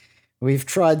 and we've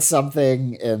tried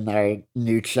something in our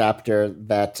new chapter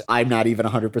that I'm not even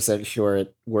 100% sure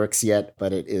it works yet,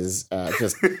 but it is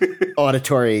just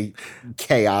auditory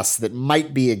chaos that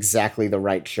might be exactly the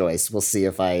right choice. We'll see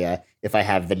if I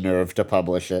have the nerve to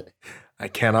publish it. I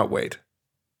cannot wait.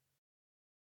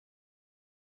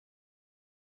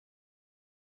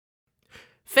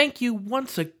 Thank you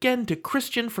once again to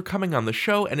Christian for coming on the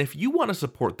show, and if you want to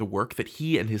support the work that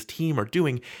he and his team are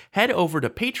doing, head over to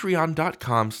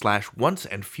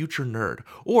patreon.com/onceandfuturenerd,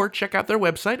 or check out their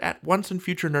website at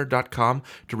onceandfuturenerd.com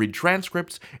to read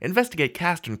transcripts, investigate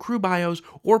cast and crew bios,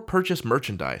 or purchase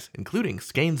merchandise, including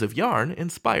skeins of yarn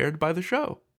inspired by the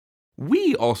show.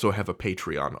 We also have a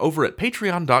Patreon over at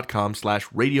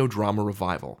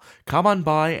patreon.com/radiodramarevival. Come on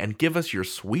by and give us your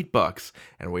sweet bucks,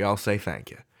 and we all say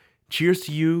thank you. Cheers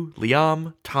to you,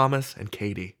 Liam, Thomas, and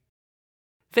Katie.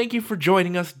 Thank you for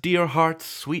joining us, dear hearts,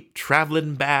 sweet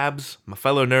travelin' babs, my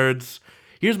fellow nerds.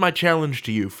 Here's my challenge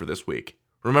to you for this week.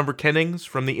 Remember kennings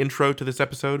from the intro to this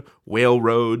episode? Whale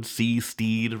Road, Sea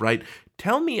Steed, right?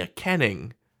 Tell me a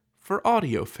kenning for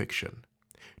audio fiction.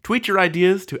 Tweet your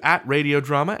ideas to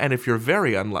 @radiodrama, and if you're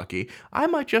very unlucky, I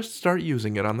might just start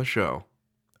using it on the show.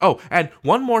 Oh, and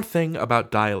one more thing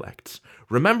about dialects.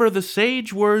 Remember the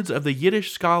sage words of the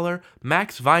Yiddish scholar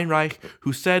Max Weinreich,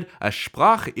 who said, "A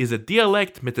Sprach is a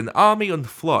dialect mit an army und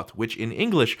flot," which in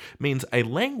English means a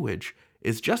language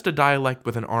is just a dialect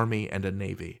with an army and a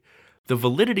navy. The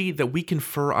validity that we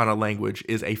confer on a language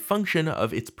is a function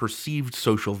of its perceived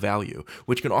social value,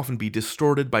 which can often be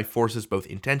distorted by forces both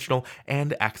intentional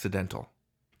and accidental.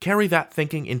 Carry that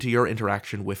thinking into your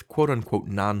interaction with quote-unquote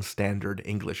non-standard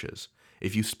Englishes,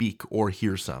 if you speak or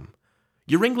hear some.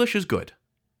 Your English is good.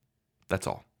 That's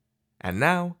all. And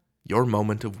now, your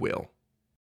moment of will.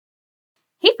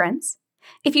 Hey friends!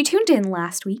 If you tuned in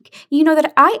last week, you know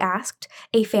that I asked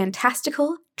a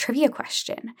fantastical trivia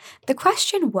question. The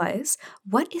question was,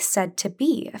 what is said to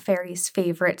be a fairy's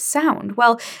favorite sound?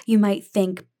 Well, you might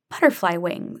think butterfly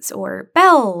wings or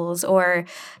bells or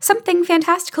something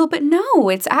fantastical, but no,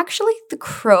 it's actually the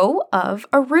crow of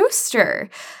a rooster.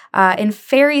 In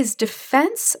fairies'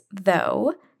 defense,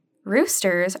 though,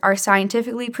 roosters are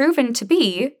scientifically proven to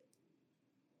be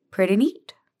pretty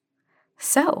neat.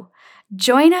 So,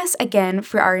 join us again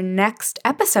for our next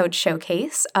episode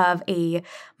showcase of a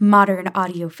modern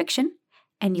audio fiction,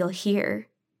 and you'll hear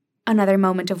another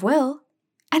moment of will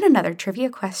and another trivia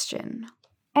question.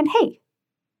 And hey,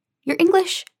 your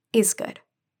English is good,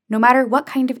 no matter what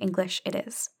kind of English it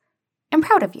is. I'm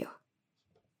proud of you.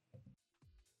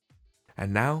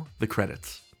 And now, the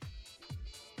credits.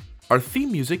 Our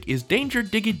theme music is Danger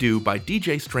Diggy Doo by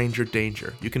DJ Stranger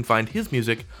Danger. You can find his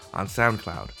music on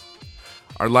SoundCloud.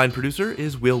 Our line producer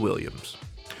is Will Williams.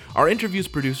 Our interviews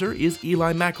producer is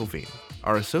Eli McElveen.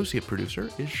 Our associate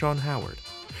producer is Sean Howard.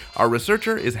 Our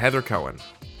researcher is Heather Cohen.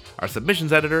 Our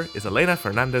submissions editor is Elena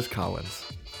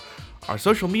Fernandez-Collins. Our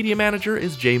social media manager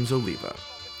is James Oliva.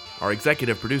 Our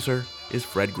executive producer is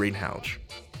Fred Greenhalgh.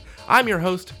 I'm your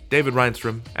host, David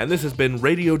Reinstrom, and this has been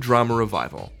Radio Drama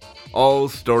Revival. All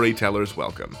storytellers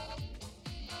welcome.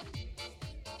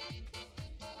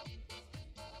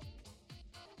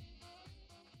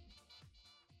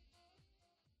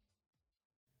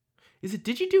 Is it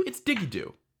Digi-Do? It's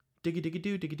Digi-Do.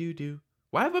 Digi-Digi-Do, Digi-Do-Do.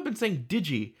 Why have I been saying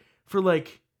Digi for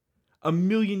like a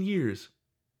million years?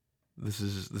 This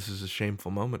is a shameful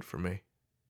moment for me.